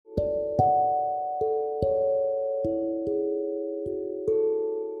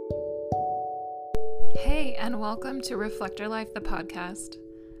and welcome to Reflector Life, the podcast.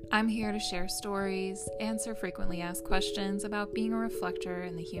 I'm here to share stories, answer frequently asked questions about being a reflector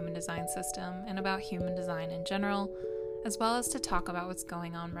in the human design system and about human design in general, as well as to talk about what's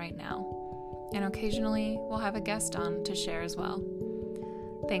going on right now. And occasionally, we'll have a guest on to share as well.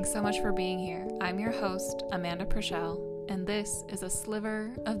 Thanks so much for being here. I'm your host, Amanda Purcell, and this is a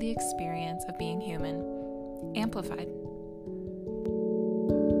sliver of the experience of being human, amplified.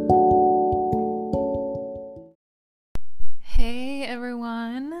 Hey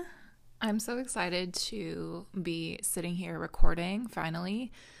everyone! I'm so excited to be sitting here recording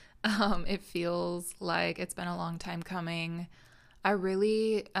finally. It feels like it's been a long time coming. I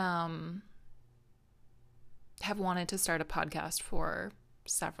really have wanted to start a podcast for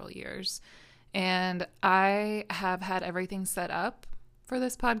several years, and I have had everything set up for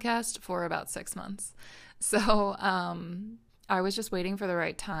this podcast for about 6 months. So I was just waiting for the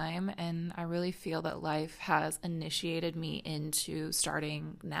right time, and I really feel that life has initiated me into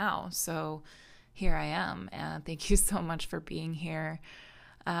starting now. So here I am, and thank you so much for being here.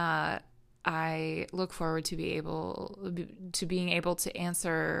 I look forward to being able to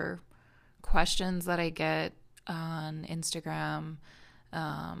answer questions that I get on Instagram,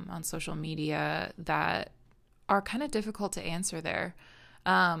 on social media that are kind of difficult to answer there.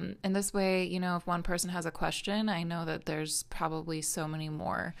 And this way, if one person has a question, I know that there's probably so many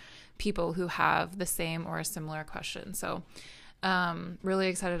more people who have the same or a similar question. So, really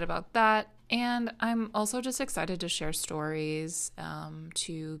excited about that. And I'm also just excited to share stories,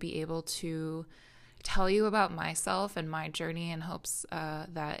 to be able to tell you about myself and my journey in hopes,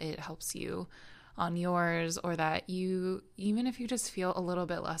 that it helps you on yours, or that you, even if you just feel a little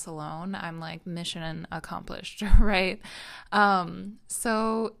bit less alone, I'm like mission accomplished, right?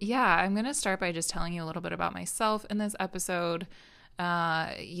 So yeah, I'm going to start by just telling you a little bit about myself in this episode.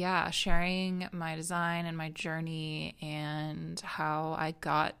 Sharing my design and my journey and how I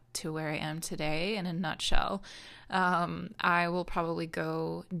got to where I am today in a nutshell. I will probably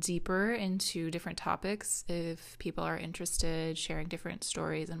go deeper into different topics if people are interested, sharing different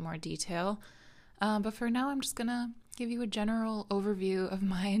stories in more detail. But for now, I'm just going to give you a general overview of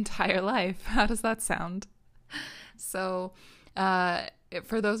my entire life. How does that sound? So,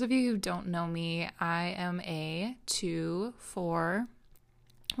 for those of you who don't know me, I am a 2/4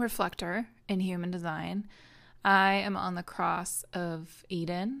 reflector in human design. I am on the cross of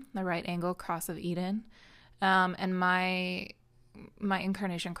Eden, the right angle cross of Eden. And my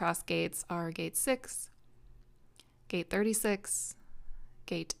incarnation cross gates are gate 6, gate 36,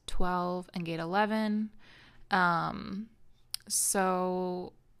 gate 12, and gate 11.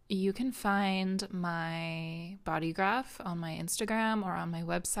 So you can find my body graph on my Instagram or on my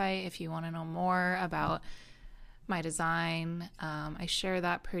website if you want to know more about my design. I share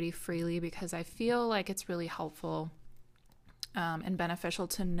that pretty freely because I feel like it's really helpful and beneficial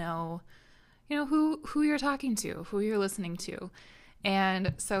to know, who you're talking to, who you're listening to.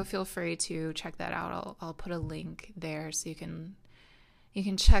 And so feel free to check that out. I'll put a link there so you can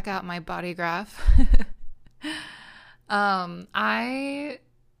check out my body graph. I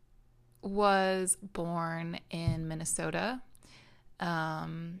was born in Minnesota.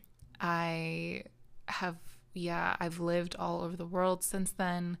 I've lived all over the world since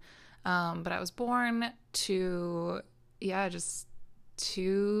then. But I was born to, just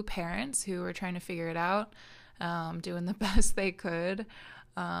two parents who were trying to figure it out, doing the best they could.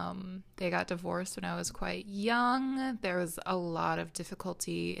 They got divorced when I was quite young. There was a lot of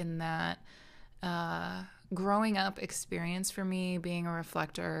difficulty in that growing up experience for me, being a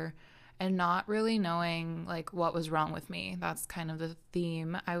reflector and not really knowing like what was wrong with me. That's kind of the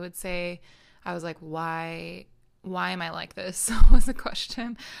theme. I would say I was like, why am I like this? Was a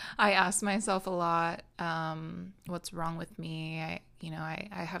question I asked myself a lot. What's wrong with me? I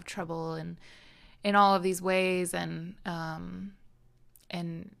have trouble in all of these ways, and I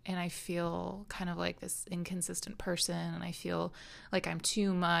feel kind of like this inconsistent person, and I feel like I'm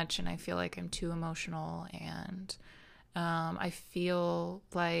too much, and I feel like I'm too emotional, and I feel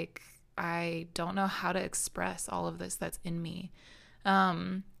like I don't know how to express all of this that's in me.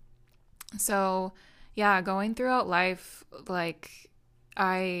 So yeah, going throughout life, like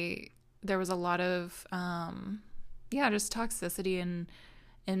there was a lot of just toxicity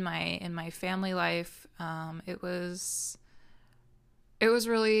in my family life. It was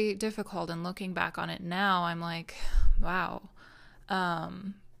really difficult, and looking back on it now, I'm like, wow.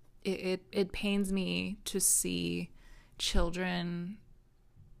 It pains me to see children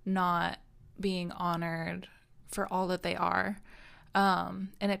not being honored for all that they are.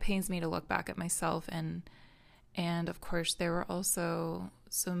 And it pains me to look back at myself, and of course there were also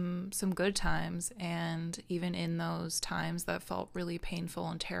some good times, and even in those times that felt really painful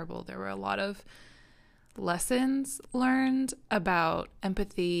and terrible, there were a lot of lessons learned about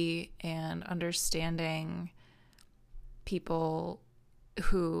empathy and understanding people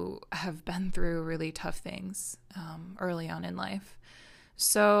who have been through really tough things early on in life.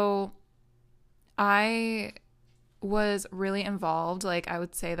 So I was really involved. Like, I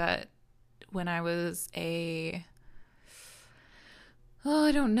would say that when I was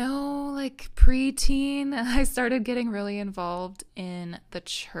preteen, I started getting really involved in the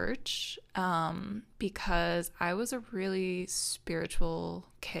church because I was a really spiritual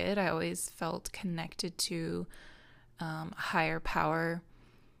kid. I always felt connected to a higher power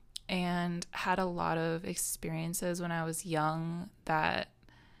and had a lot of experiences when I was young that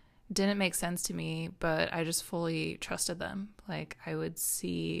didn't make sense to me, but I just fully trusted them. Like, I would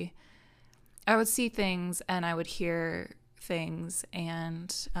see things and I would hear things,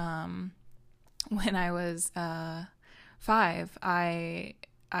 and when I was 5, I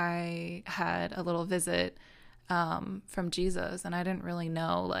had a little visit from Jesus, and I didn't really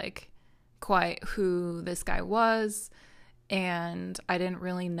know like quite who this guy was, and I didn't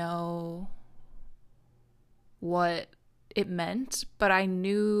really know what it meant, but I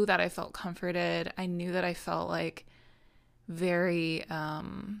knew that I felt comforted. I knew that I felt like very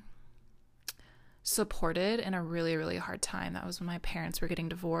supported in a really, really hard time. That was when my parents were getting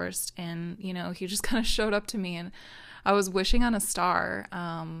divorced, and he just kind of showed up to me, and I was wishing on a star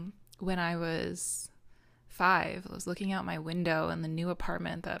when I was 5. I was looking out my window in the new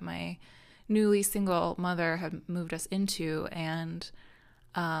apartment that my newly single mother had moved us into, and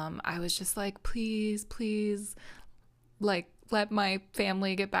I was just like, please, like, let my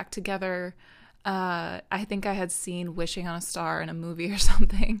family get back together. I think I had seen Wishing on a Star in a movie or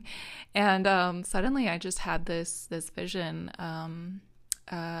something, and suddenly I just had this vision,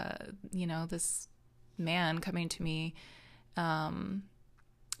 this man coming to me,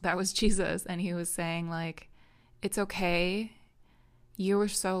 that was Jesus, and he was saying like, it's okay, you were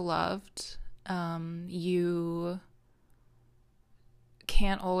so loved, you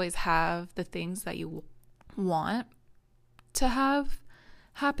can't always have the things that you want to have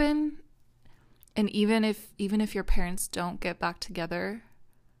happen, and even if your parents don't get back together,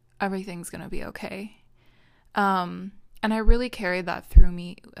 everything's gonna be okay. And I really carried that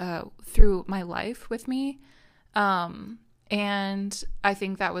through my life with me, and I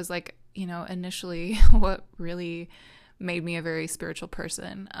think that was like, initially what really made me a very spiritual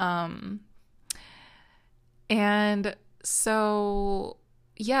person. And so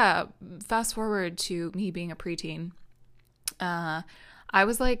yeah, fast forward to me being a preteen. I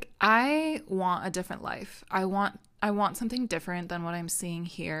was like, I want a different life. I want something different than what I'm seeing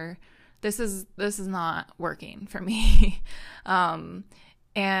here. This is not working for me. And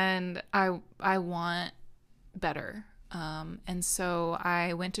I want better. And so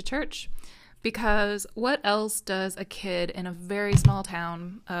I went to church, because what else does a kid in a very small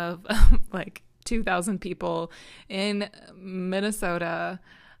town of like 2,000 people in Minnesota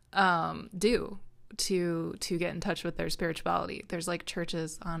do to get in touch with their spirituality? There's like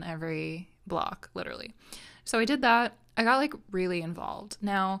churches on every block, literally. So I did that. I got like really involved.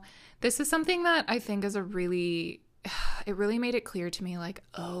 Now, this is something that I think is it really made it clear to me, like,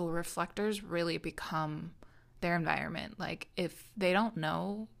 oh, reflectors really become their environment. Like, if they don't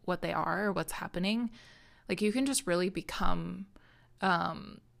know what they are or what's happening, like, you can just really become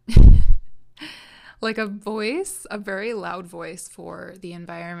like a voice, a very loud voice for the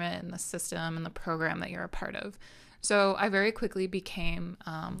environment and the system and the program that you're a part of. So I very quickly became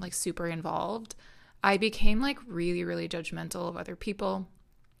like super involved. I became like really, really judgmental of other people,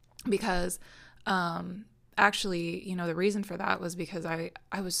 because actually, the reason for that was because I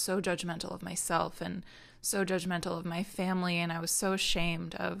was so judgmental of myself and so judgmental of my family, and I was so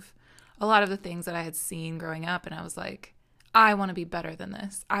ashamed of a lot of the things that I had seen growing up, and I was like, I want to be better than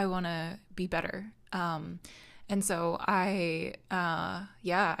this. I want to be better. And so I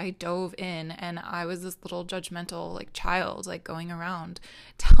dove in, and I was this little judgmental like child, like going around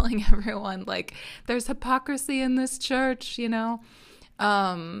telling everyone like, there's hypocrisy in this church,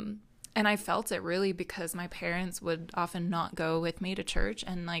 and I felt it really because my parents would often not go with me to church,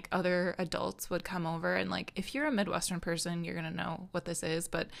 and like other adults would come over, and like, if you're a Midwestern person, you're going to know what this is,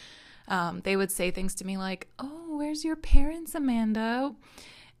 but they would say things to me like, oh, where's your parents, Amanda?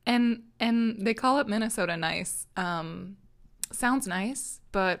 And they call it Minnesota nice. Sounds nice,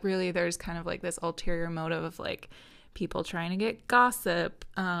 but really there's kind of like this ulterior motive of like people trying to get gossip,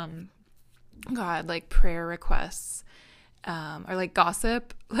 like prayer requests, or like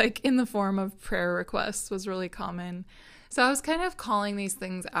gossip, like in the form of prayer requests was really common. So I was kind of calling these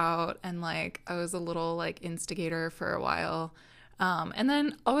things out, and like I was a little like instigator for a while. And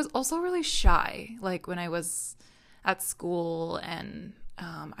then I was also really shy, like when I was at school, and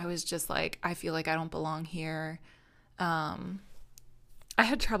I was just like, I feel like I don't belong here. I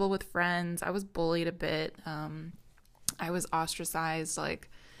had trouble with friends. I was bullied a bit. I was ostracized, like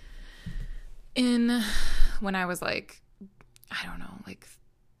in when I was like, I don't know, like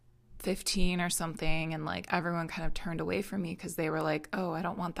 15 or something, and like everyone kind of turned away from me because they were like, oh, I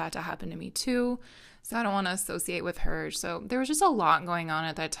don't want that to happen to me too, so I don't want to associate with her. So there was just a lot going on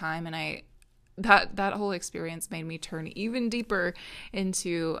at that time, and that whole experience made me turn even deeper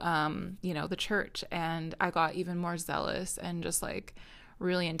into the church, and I got even more zealous and just like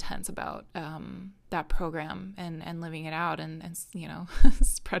really intense about that program and living it out, and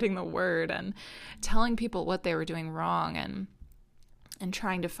spreading the word and telling people what they were doing wrong, and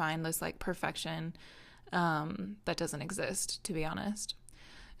trying to find this like perfection that doesn't exist, to be honest.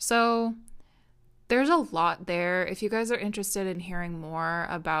 So there's a lot there. If you guys are interested in hearing more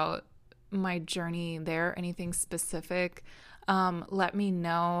about my journey there, anything specific, let me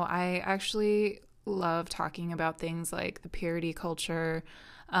know. I actually love talking about things like the purity culture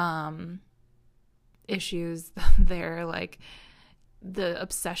issues there, like the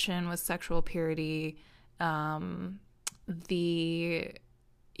obsession with sexual purity,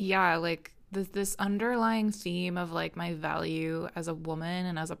 this underlying theme of like my value as a woman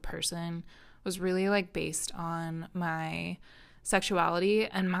and as a person was really like based on my sexuality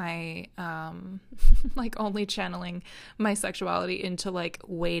and my like only channeling my sexuality into like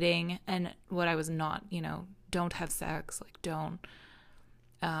waiting and what I was not, don't have sex, like don't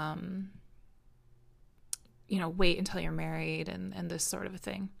wait until you're married, and this sort of a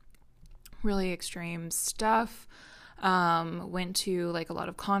thing. Really extreme stuff. Went to like a lot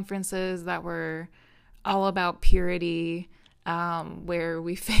of conferences that were all about purity, where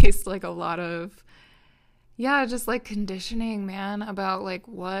we faced like a lot of just like conditioning, man, about like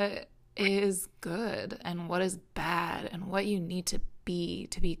what is good and what is bad and what you need to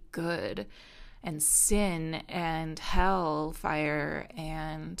be good, and sin and hell fire,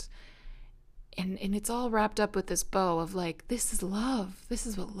 and it's all wrapped up with this bow of like, this is love, this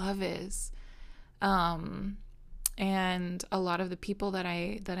is what love is. And a lot of the people that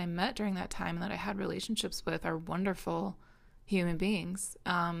I met during that time and that I had relationships with are wonderful human beings,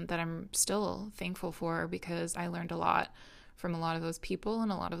 that I'm still thankful for, because I learned a lot from a lot of those people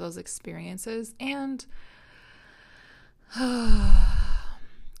and a lot of those experiences, and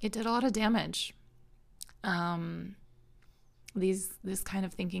it did a lot of damage. This kind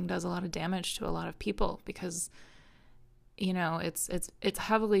of thinking does a lot of damage to a lot of people, because it's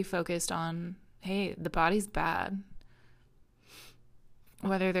heavily focused on, hey, the body's bad.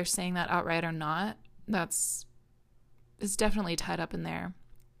 Whether they're saying that outright or not, it's definitely tied up in there.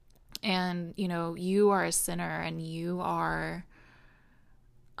 And, you are a sinner, and you are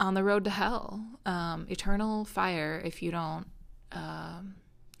on the road to hell, eternal fire, if you don't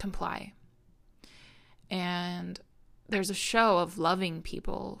comply. And there's a show of loving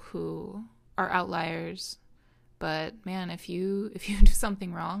people who are outliers, but man, if you do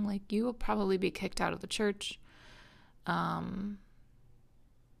something wrong, like, you will probably be kicked out of the church,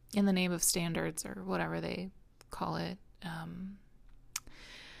 in the name of standards, or whatever they call it.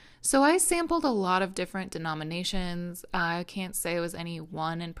 So I sampled a lot of different denominations. I can't say it was any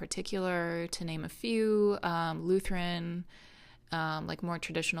one in particular. To name a few, Lutheran, like more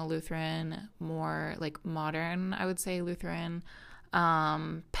traditional Lutheran, more like modern, I would say, Lutheran,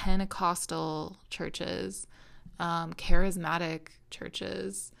 Pentecostal churches, charismatic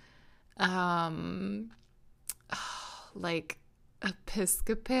churches, like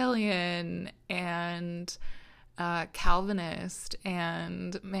Episcopalian, and Calvinist,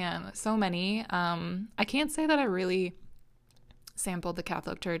 and man, so many. I can't say that I really sampled the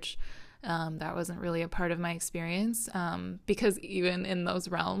Catholic Church. That wasn't really a part of my experience, because even in those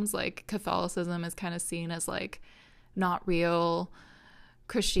realms, like, Catholicism is kind of seen as like not real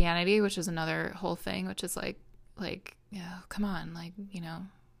Christianity, which is another whole thing, which is like, yeah, come on, like,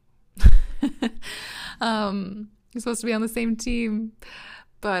 you're supposed to be on the same team.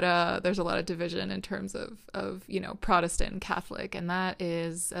 But there's a lot of division in terms of Protestant and Catholic, and that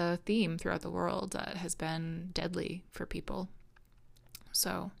is a theme throughout the world that has been deadly for people.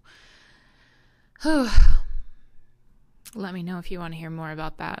 So, let me know if you want to hear more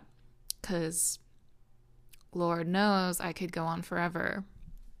about that, because Lord knows I could go on forever,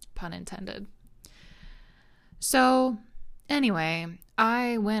 pun intended. So, anyway,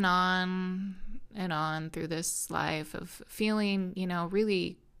 I went on and on through this life of feeling,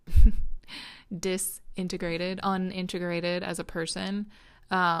 really unintegrated as a person.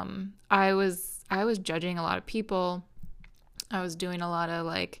 I was judging a lot of people. I was doing a lot of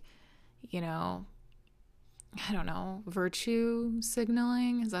like, you know, I don't know, virtue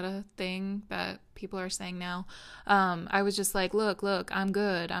signaling. Is that a thing that people are saying now? I was just like, look, I'm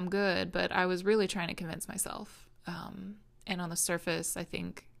good. But I was really trying to convince myself. And on the surface, I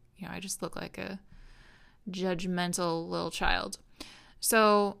think, I just look like a judgmental little child.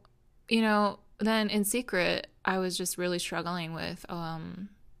 So, then in secret, I was just really struggling with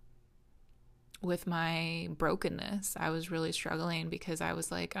my brokenness. I was really struggling because I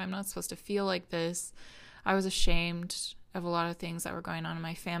was like, I'm not supposed to feel like this. I was ashamed of a lot of things that were going on in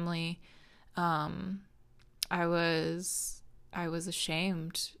my family. I was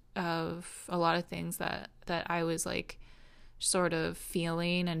ashamed of a lot of things that I was like sort of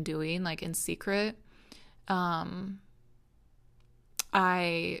feeling and doing like in secret.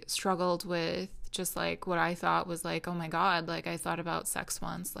 I struggled with just like what I thought was like, oh my God, like I thought about sex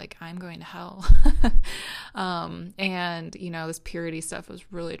once, like I'm going to hell. And this purity stuff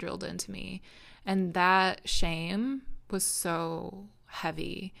was really drilled into me. And that shame was so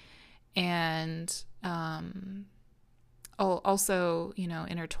heavy. And also,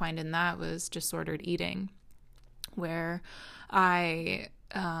 intertwined in that was disordered eating, where I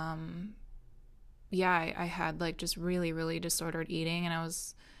had like just really, really disordered eating, and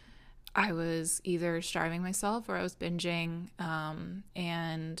I was either starving myself or I was binging,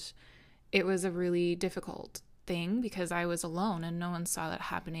 and it was a really difficult thing because I was alone and no one saw that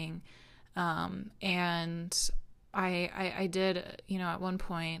happening. And I did, at one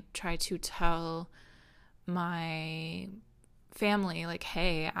point try to tell my family, like,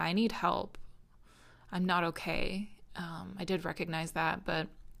 hey, I need help. I'm not okay. I did recognize that, but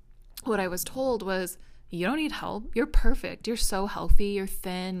what I was told was, you don't need help. You're perfect. You're so healthy. You're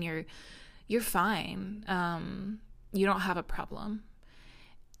thin. You're fine. You don't have a problem.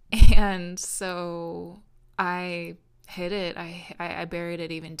 And so I hid it. I buried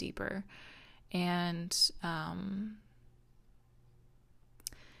it even deeper. And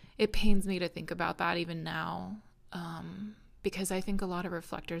it pains me to think about that even now, because I think a lot of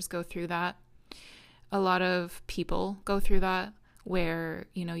reflectors go through that. A lot of people go through that, where,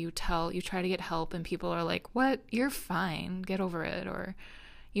 you try to get help and people are like, what? You're fine. Get over it. Or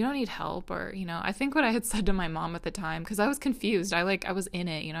you don't need help. Or, I think what I had said to my mom at the time, because I was confused. I was in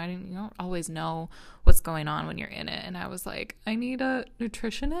it, you don't always know what's going on when you're in it. And I was like, I need a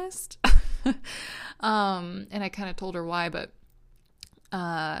nutritionist. And I kind of told her why, but,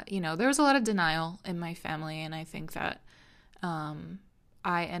 there was a lot of denial in my family. And I think that,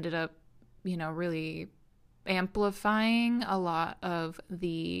 I ended up, really amplifying a lot of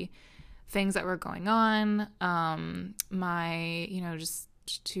the things that were going on. Just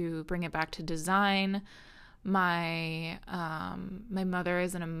to bring it back to design, my mother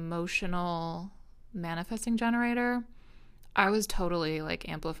is an emotional manifesting generator. I was totally like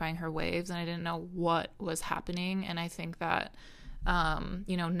amplifying her waves, and I didn't know what was happening. And I think that,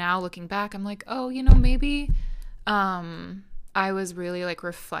 now looking back, I'm like, oh, maybe, I was really like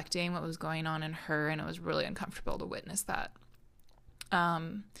reflecting what was going on in her, and it was really uncomfortable to witness that.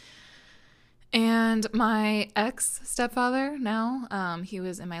 And my ex-stepfather now, he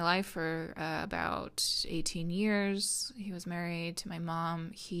was in my life for about 18 years. He was married to my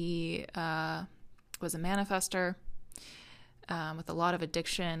mom. He was a manifester with a lot of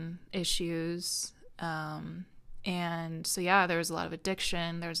addiction issues. And so, there was a lot of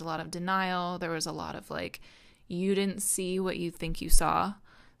addiction. There was a lot of denial. There was a lot of like, you didn't see what you think you saw.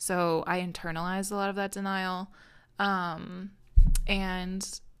 So I internalized a lot of that denial. And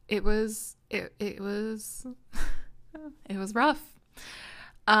it was rough.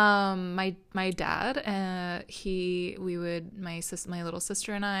 My dad, my little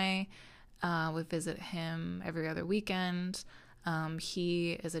sister and I, would visit him every other weekend.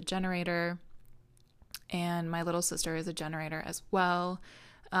 He is a generator, and my little sister is a generator as well.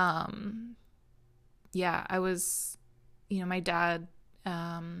 I was, my dad,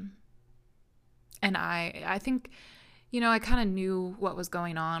 and I think, I kind of knew what was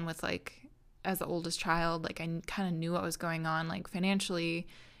going on with like, as the oldest child, like I kind of knew what was going on, like financially,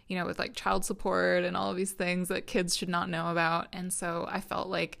 with like child support and all of these things that kids should not know about. And so I felt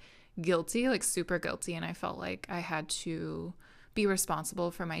like guilty, like super guilty. And I felt like I had to be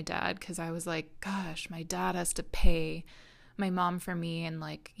responsible for my dad, because I was like, gosh, my dad has to pay my mom for me, and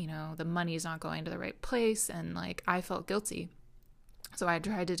like, the money's not going to the right place. And like, I felt guilty. So I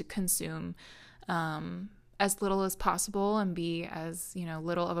tried to consume as little as possible and be as,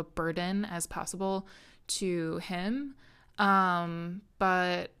 little of a burden as possible to him.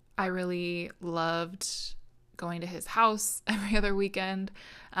 But I really loved going to his house every other weekend.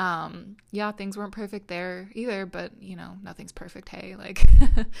 Yeah, things weren't perfect there either, but nothing's perfect. Hey, like,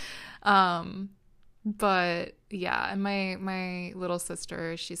 but yeah, and my little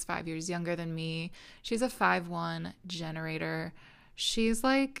sister, she's 5 years younger than me. She's a 5'1" generator. She's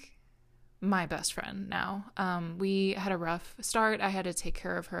like my best friend now. We had a rough start. I had to take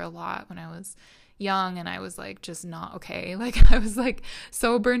care of her a lot when I was young, and I was like just not okay. Like I was like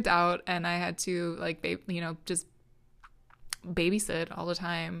so burnt out, and I had to like just babysit all the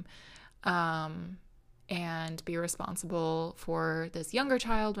time, and be responsible for this younger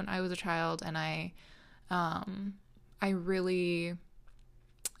child when I was a child. And I really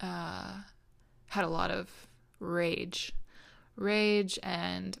had a lot of rage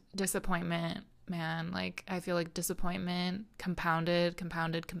and disappointment. Man, like I feel like disappointment compounded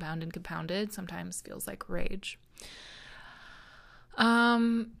sometimes feels like rage.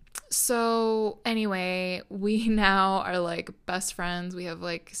 So anyway, we now are like best friends. We have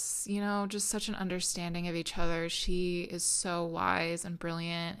like, just such an understanding of each other. She is so wise and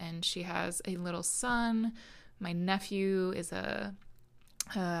brilliant, and she has a little son. My nephew is a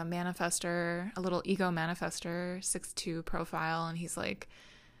manifester, a little ego manifester, 6'2" profile, and he's like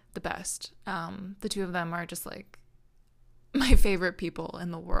the best. The two of them are just like my favorite people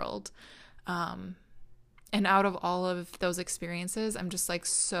in the world. And out of all of those experiences, I'm just like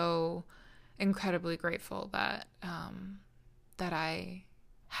so incredibly grateful that that I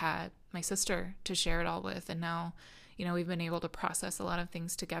had my sister to share it all with. And now, we've been able to process a lot of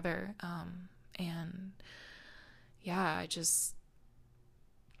things together. And yeah,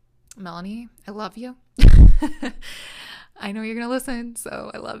 Melanie, I love you. I know you're going to listen, so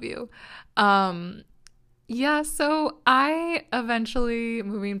I love you. Yeah, so I eventually,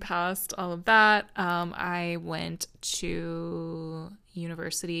 moving past all of that, I went to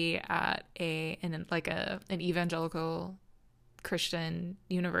university at an evangelical Christian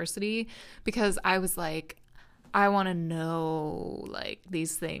university, because I was like, I want to know like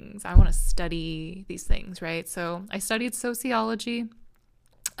these things. I want to study these things, right? So I studied sociology,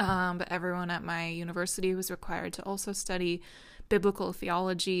 but everyone at my university was required to also study biblical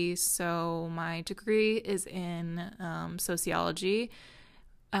theology. So my degree is in sociology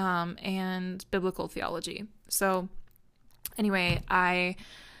and biblical theology. So anyway,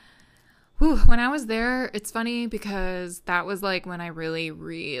 when I was there, it's funny because that was like when I really,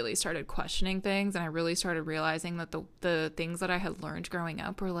 really started questioning things, and I really started realizing that the things that I had learned growing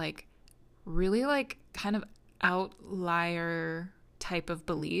up were like really like kind of outlier type of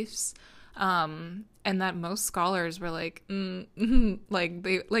beliefs. And that most scholars were like, I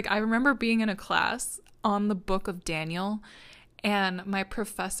remember being in a class on the book of Daniel, and my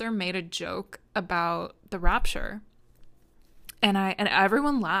professor made a joke about the rapture, and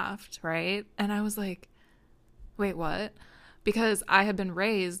everyone laughed, right? And I was like, wait, what? Because I had been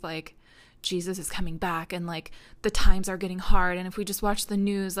raised like Jesus is coming back, and like the times are getting hard, and if we just watch the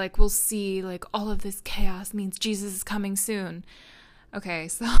news, like we'll see like all of this chaos means Jesus is coming soon. Okay,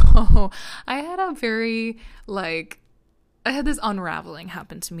 so I had this unraveling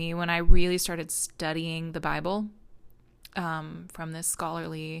happen to me when I really started studying the Bible from this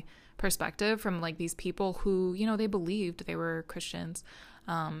scholarly perspective, from like these people who, they believed they were Christians,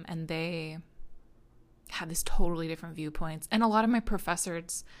 and they had this totally different viewpoints. And a lot of my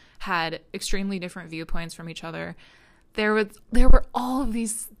professors had extremely different viewpoints from each other. There were all of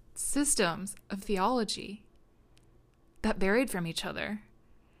these systems of theology that varied from each other,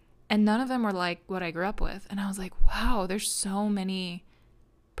 and none of them were like what I grew up with. And I was like, wow, there's so many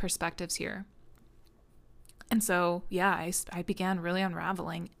perspectives here. And so, yeah, I began really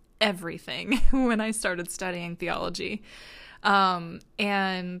unraveling everything when I started studying theology.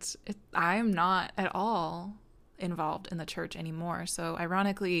 And I'm not at all involved in the church anymore. So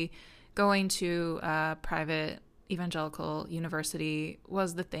ironically, going to a private evangelical university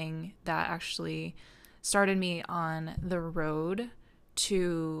was the thing that actually started me on the road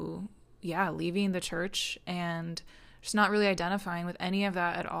to, leaving the church and just not really identifying with any of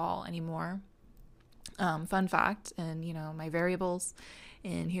that at all anymore. Fun fact, and my variables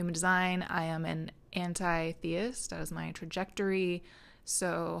in human design, I am an anti-theist. That is my trajectory.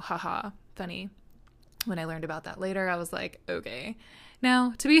 So, funny. When I learned about that later, I was like, okay.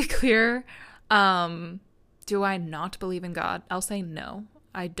 Now, to be clear, do I not believe in God? I'll say no.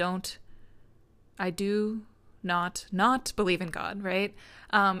 I don't. I do not believe in God, right?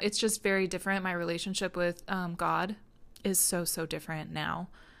 It's just very different. My relationship with God is so different now.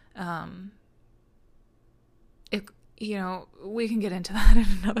 We can get into that in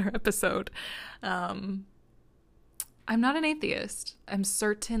another episode. I'm not an atheist. I'm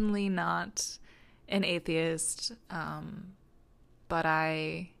certainly not an atheist. But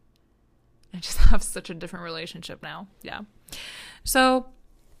I just have such a different relationship now. Yeah. So,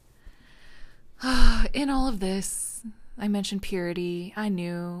 in all of this, I mentioned purity. I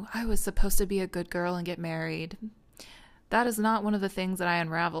knew I was supposed to be a good girl and get married. That is not one of the things that I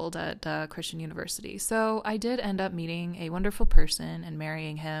unraveled at Christian University. So I did end up meeting a wonderful person and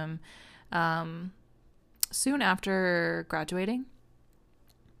marrying him soon after graduating.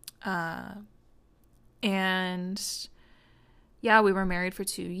 And yeah, we were married for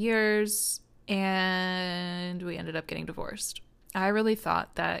 2 years and we ended up getting divorced. I really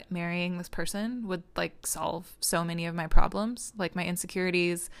thought that marrying this person would like solve so many of my problems, like my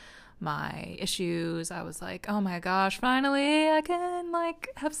insecurities, my issues. I was like, oh my gosh, finally I can like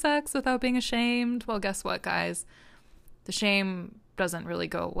have sex without being ashamed. Well, guess what, guys? The shame doesn't really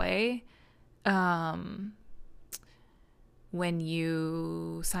go away when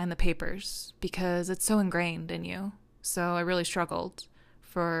you sign the papers because it's so ingrained in you. So I really struggled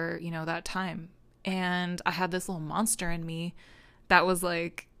for, that time. And I had this little monster in me that was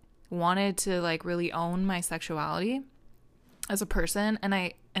like wanted to like really own my sexuality as a person, and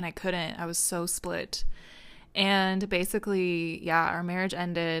I couldn't. I was so split. And basically, yeah, our marriage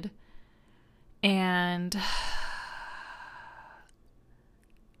ended, and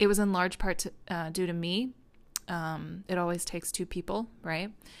it was in large part due to me. It always takes two people,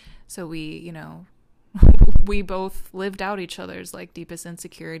 right? So we, we both lived out each other's like deepest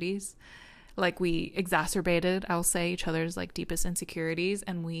insecurities. Like we exacerbated, I'll say, each other's like deepest insecurities,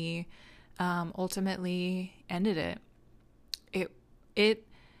 and we ultimately ended it. It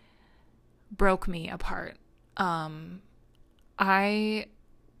broke me apart. I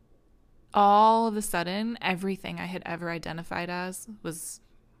all of a sudden, everything I had ever identified as was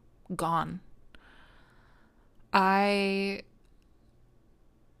gone. I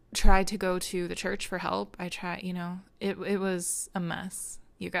tried to go to the church for help. I tried, it was a mess,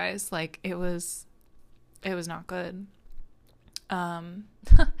 you guys. Like it was not good.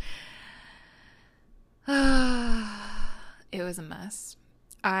 It was a mess.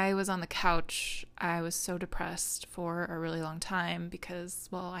 I was on the couch. I was so depressed for a really long time because,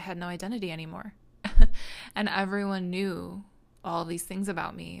 well, I had no identity anymore. And everyone knew all these things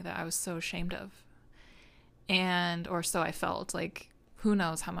about me that I was so ashamed of. Or so I felt. Like, who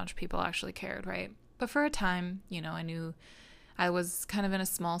knows how much people actually cared, right? But for a time, I knew I was kind of in a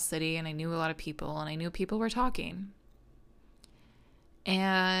small city and I knew a lot of people and I knew people were talking.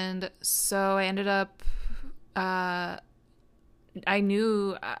 And so I ended up, I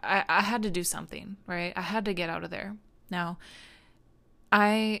knew I had to do something, right? I had to get out of there. Now,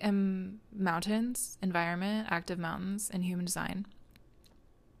 I am mountains, environment, active mountains, and human design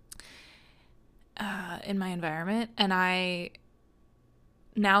in my environment. And I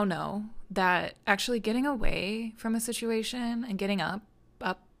now know that actually getting away from a situation and getting up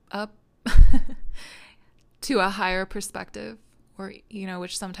to a higher perspective, or,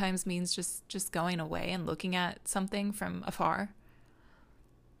 which sometimes means just going away and looking at something from afar,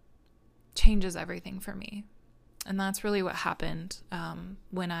 changes everything for me. And that's really what happened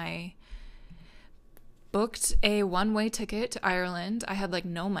when I booked a one-way ticket to Ireland. I had like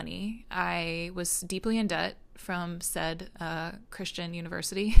no money. I was deeply in debt from said Christian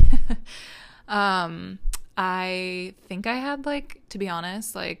university. I think I had like, to be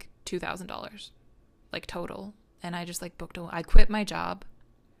honest, like $2,000 like total. And I just like I quit my job.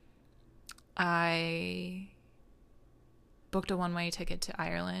 I booked a one-way ticket to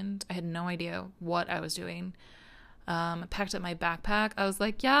Ireland. I had no idea what I was doing. I packed up my backpack. I was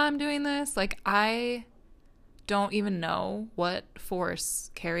like, yeah, I'm doing this. Like, I don't even know what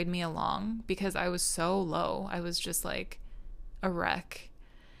force carried me along because I was so low. I was just like a wreck.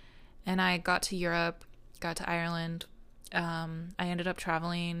 And I got to Europe, got to Ireland. I ended up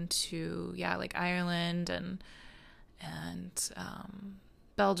traveling to, like Ireland and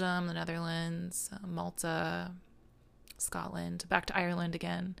Belgium, the Netherlands, Malta, Scotland, back to Ireland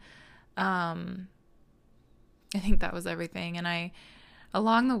again. I think that was everything. And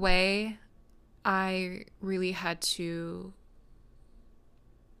along the way, I really had to,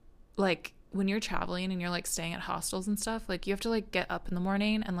 like, when you're traveling and you're like staying at hostels and stuff, like you have to like get up in the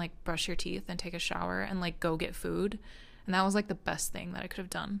morning and like brush your teeth and take a shower and like go get food. And that was like the best thing that I could have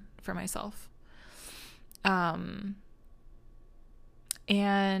done for myself. And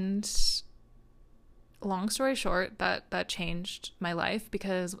long story short, that changed my life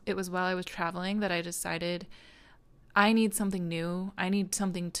because it was while I was traveling that I decided I need something new. I need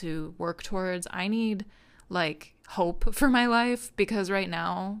something to work towards. I need like hope for my life because right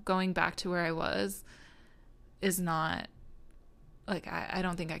now, going back to where I was, is not, like, I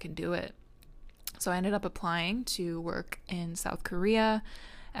don't think I can do it. So I ended up applying to work in South Korea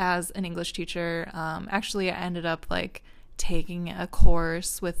as an English teacher. Actually, I ended up like taking a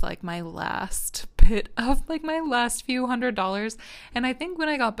course with like my last bit of like my last few $100s. And I think when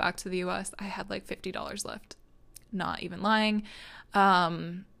I got back to the US, I had like $50 left. Not even lying.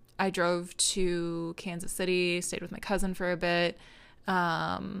 I drove to Kansas City, stayed with my cousin for a bit,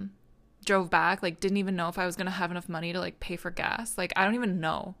 drove back, like didn't even know if I was going to have enough money to like pay for gas. Like, I don't even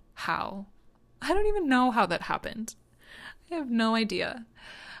know how. I don't even know how that happened. I have no idea.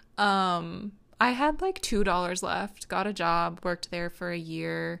 I had like $2 left, got a job, worked there for a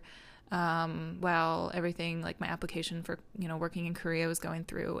year, while everything, like my application for, working in Korea was going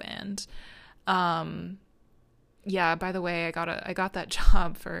through. And, yeah, by the way, I got that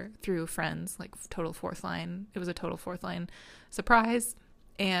job through friends, like total fourth line. It was a total fourth line surprise.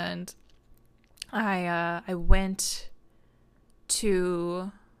 And I went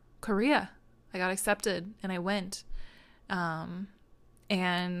to Korea. I got accepted and I went. And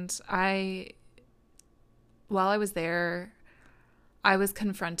while I was there, I was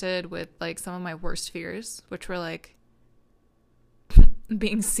confronted with like some of my worst fears, which were like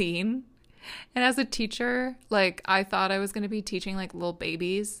being seen. And as a teacher, like I thought I was going to be teaching like little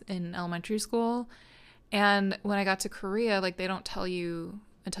babies in elementary school. And when I got to Korea, like they don't tell you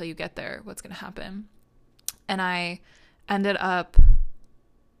until you get there what's going to happen. And I ended up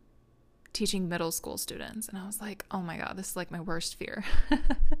teaching middle school students. And I was like, oh my God, this is like my worst fear.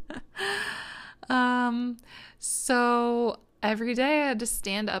 So every day I had to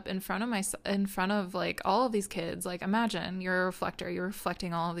stand up in front of like all of these kids. Like, imagine you're a reflector, you're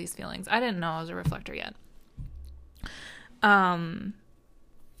reflecting all of these feelings. I didn't know I was a reflector yet. All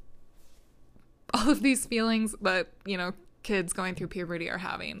of these feelings that, kids going through puberty are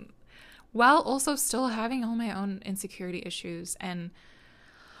having, while also still having all my own insecurity issues. And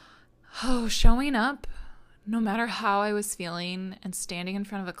showing up no matter how I was feeling and standing in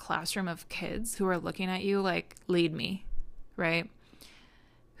front of a classroom of kids who are looking at you like, lead me, right?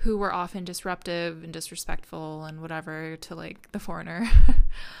 Who were often disruptive and disrespectful and whatever to like the foreigner,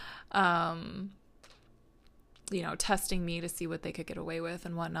 testing me to see what they could get away with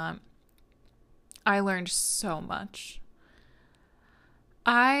and whatnot. I learned so much.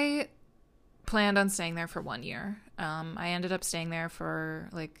 I planned on staying there for 1 year. I ended up staying there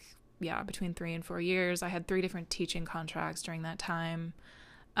for between 3 and 4 years. I had 3 different teaching contracts during that time.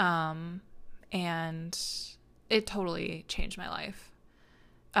 And it totally changed my life.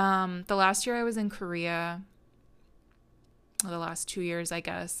 The last year I was in Korea, or the last 2 years, I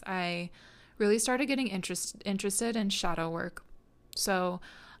guess, I really started getting interested in shadow work. So,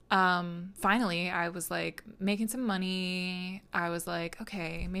 finally I was like making some money. I was like,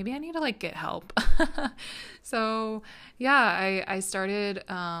 okay, maybe I need to like get help. So yeah, I started,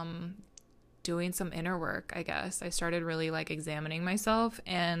 doing some inner work, I guess. I started really like examining myself,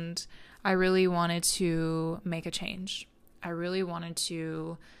 and I really wanted to make a change. I really wanted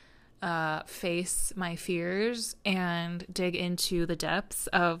to, face my fears and dig into the depths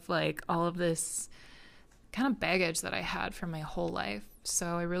of like all of this kind of baggage that I had from my whole life.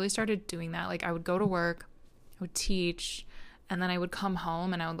 So I really started doing that. Like I would go to work, I would teach, and then I would come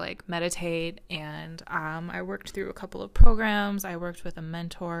home and I would like meditate. And I worked through a couple of programs. I worked with a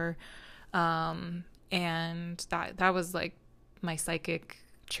mentor, and that was like my psychic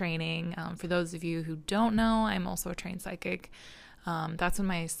training. For those of you who don't know, I'm also a trained psychic. That's when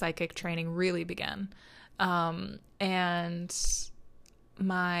my psychic training really began. And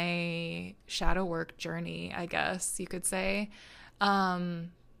my shadow work journey, I guess you could say,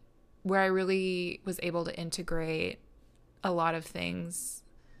 where I really was able to integrate a lot of things,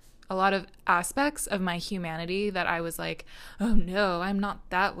 a lot of aspects of my humanity that I was like, oh no, I'm not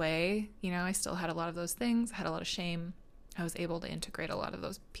that way. I still had a lot of those things. I had a lot of shame. I was able to integrate a lot of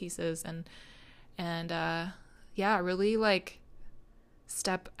those pieces and really like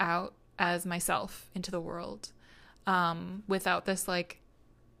step out as myself into the world, without this like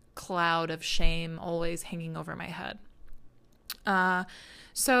cloud of shame always hanging over my head.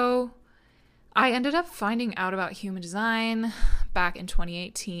 So I ended up finding out about human design back in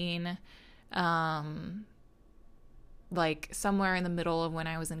 2018, like somewhere in the middle of when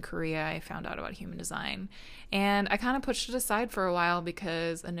I was in Korea. I found out about human design, and I kind of pushed it aside for a while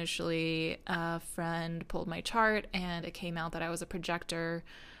because initially a friend pulled my chart and it came out that I was a projector.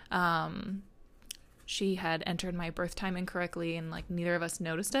 She had entered my birth time incorrectly, and like neither of us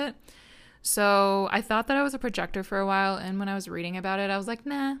noticed it. So I thought that I was a projector for a while, and when I was reading about it, I was like,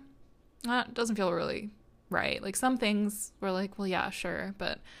 nah, that doesn't feel really right. Like some things were like, well, yeah, sure,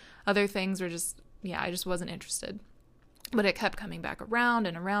 but other things were just I just wasn't interested. But it kept coming back around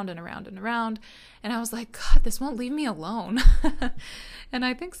and around and around and around. And I was like, God, this won't leave me alone. And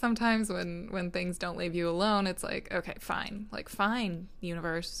I think sometimes when things don't leave you alone, it's like, okay, fine. Like, fine,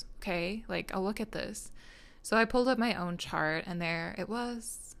 universe. Okay, like, I'll look at this. So I pulled up my own chart, and there it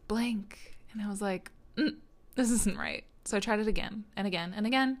was, blank. And I was like, this isn't right. So I tried it again and again and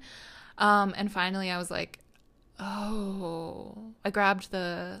again. And finally I was like, oh, I grabbed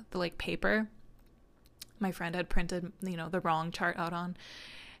the like paper my friend had printed, the wrong chart out on.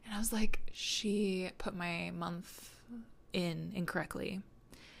 And I was like, she put my month in incorrectly.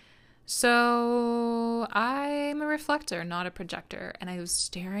 So I'm a reflector, not a projector. And I was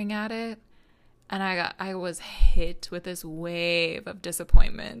staring at it, and I was hit with this wave of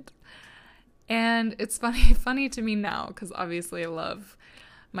disappointment. And it's funny to me now, because obviously I love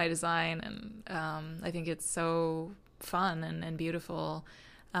my design, and I think it's so fun and beautiful.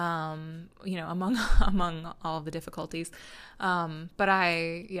 Among all of the difficulties. But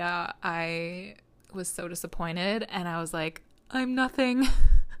I was so disappointed, and I was like, I'm nothing.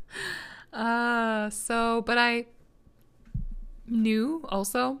 But I knew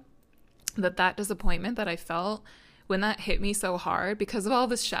also that disappointment that I felt when that hit me so hard, because of all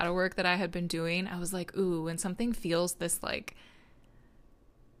this shadow work that I had been doing, I was like, ooh, when something feels this, like,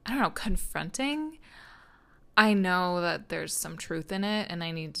 I don't know, confronting, I know that there's some truth in it, and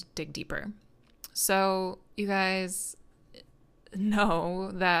I need to dig deeper. So you guys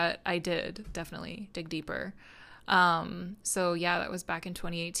know that I did definitely dig deeper. That was back in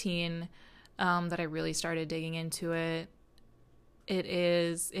 2018 that I really started digging into it.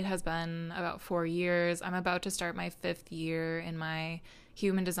 It has been about 4 years. I'm about to start my 5th year in my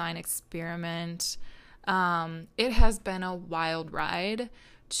human design experiment. It has been a wild ride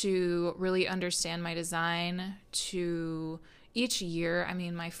to really understand my design. To each year,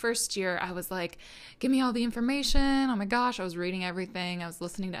 my first year, I was like, give me all the information. Oh my gosh, I was reading everything. I was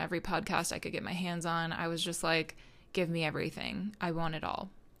listening to every podcast I could get my hands on. I was just like, give me everything. I want it all.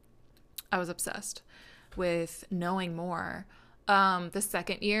 I was obsessed with knowing more. The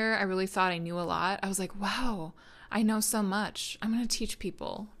second year, I really thought I knew a lot. I was like, wow, I know so much. I'm going to teach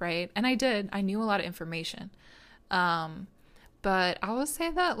people, right? And I did. I knew a lot of information. But I would say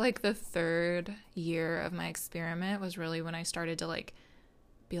that like the 3rd year of my experiment was really when I started to like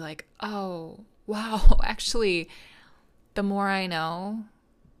be like, oh, wow, actually, the more I know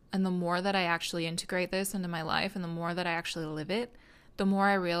and the more that I actually integrate this into my life and the more that I actually live it, the more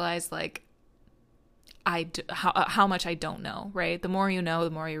I realize like how much I don't know, right? The more you know, the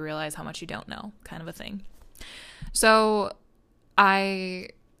more you realize how much you don't know, kind of a thing. So I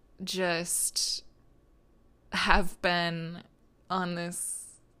just have been on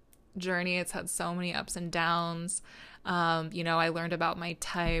this journey. It's had so many ups and downs. I learned about my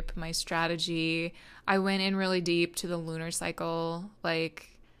type, my strategy. I went in really deep to the lunar cycle,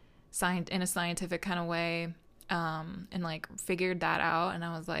 like in a scientific kind of way, and like figured that out. And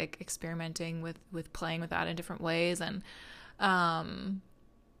I was like experimenting with playing with that in different ways. And like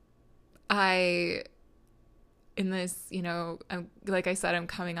I said, I'm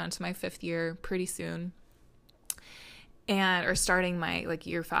coming on to my 5th year pretty soon. Or starting my like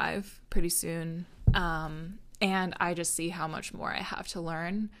year 5 pretty soon. And I just see how much more I have to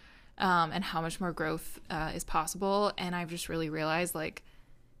learn, and how much more growth is possible. And I've just really realized, like,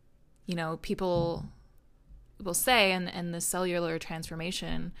 people will say, and the cellular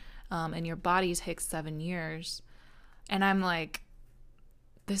transformation in your body takes 7 years. And I'm like,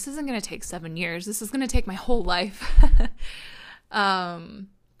 this isn't going to take 7 years. This is going to take my whole life.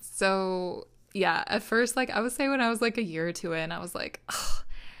 So yeah, at first, like, I would say when I was like a year or two in, I was like, ugh,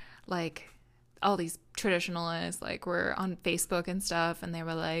 like all these traditionalists like were on Facebook and stuff, and they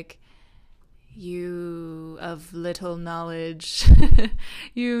were like, you of little knowledge,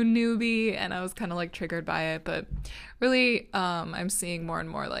 you newbie. And I was kind of like triggered by it, but really, I'm seeing more and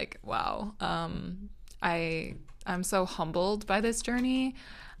more like, wow, I'm so humbled by this journey.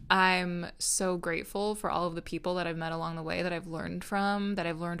 I'm so grateful for all of the people that I've met along the way, that I've learned from, that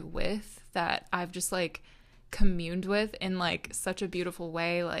I've learned with, that I've just like communed with in like such a beautiful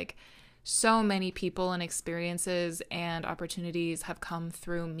way. Like, so many people and experiences and opportunities have come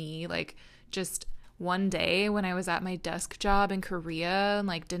through me. Like, just one day when I was at my desk job in Korea and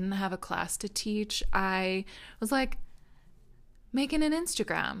like didn't have a class to teach, I was like making an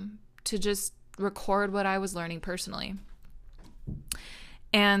Instagram to just record what I was learning personally.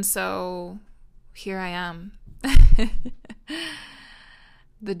 And so here I am.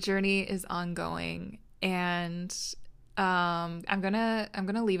 The journey is ongoing, and I'm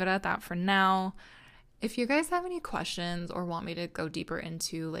gonna leave it at that for now. If you guys have any questions or want me to go deeper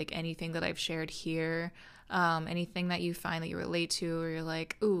into like anything that I've shared here, anything that you find that you relate to, or you're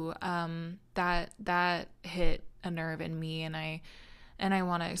like, ooh, that hit a nerve in me, and I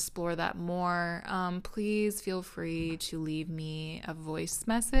want to explore that more, please feel free to leave me a voice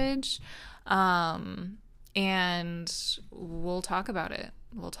message, and we'll talk about it.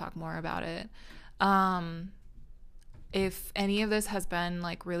 We'll talk more about it. If any of this has been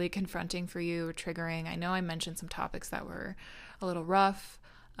like really confronting for you or triggering, I know I mentioned some topics that were a little rough.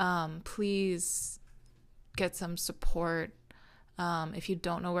 Please get some support. If you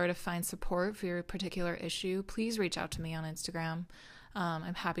don't know where to find support for your particular issue, please reach out to me on Instagram.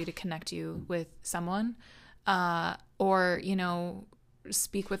 I'm happy to connect you with someone, or,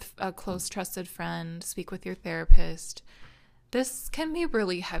 speak with a close trusted friend, speak with your therapist. This can be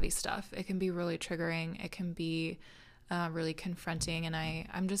really heavy stuff. It can be really triggering. It can be really confronting. And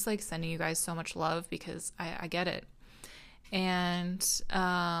I'm just like sending you guys so much love because I get it. And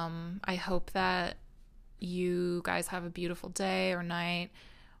I hope that you guys have a beautiful day or night,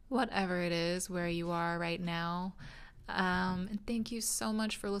 whatever it is where you are right now. And thank you so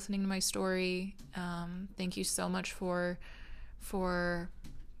much for listening to my story. Thank you so much for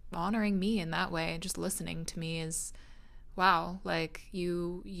honoring me in that way. Just listening to me is, wow, like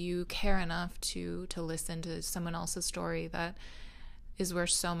you care enough to listen to someone else's story. That is where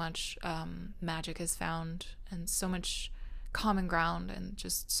so much magic is found, and so much common ground, and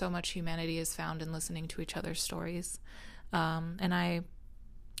just so much humanity is found in listening to each other's stories. And I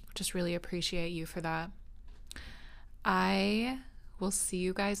just really appreciate you for that. I will see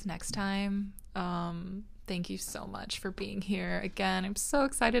you guys next time. Thank you so much for being here. Again, I'm so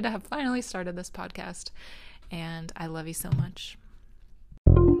excited to have finally started this podcast, and I love you so much.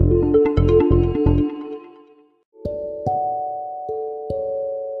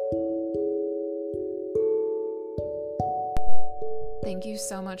 Thank you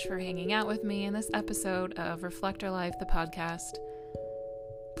so much for hanging out with me in this episode of Reflector Life, the podcast.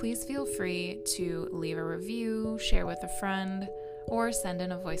 Please feel free to leave a review, share with a friend, or send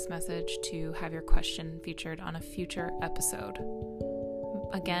in a voice message to have your question featured on a future episode.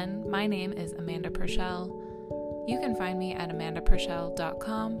 Again, my name is Amanda Purcell. You can find me at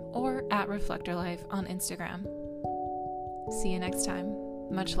amandapurcell.com or at Reflector Life on Instagram. See you next time.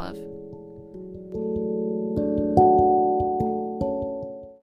 Much love.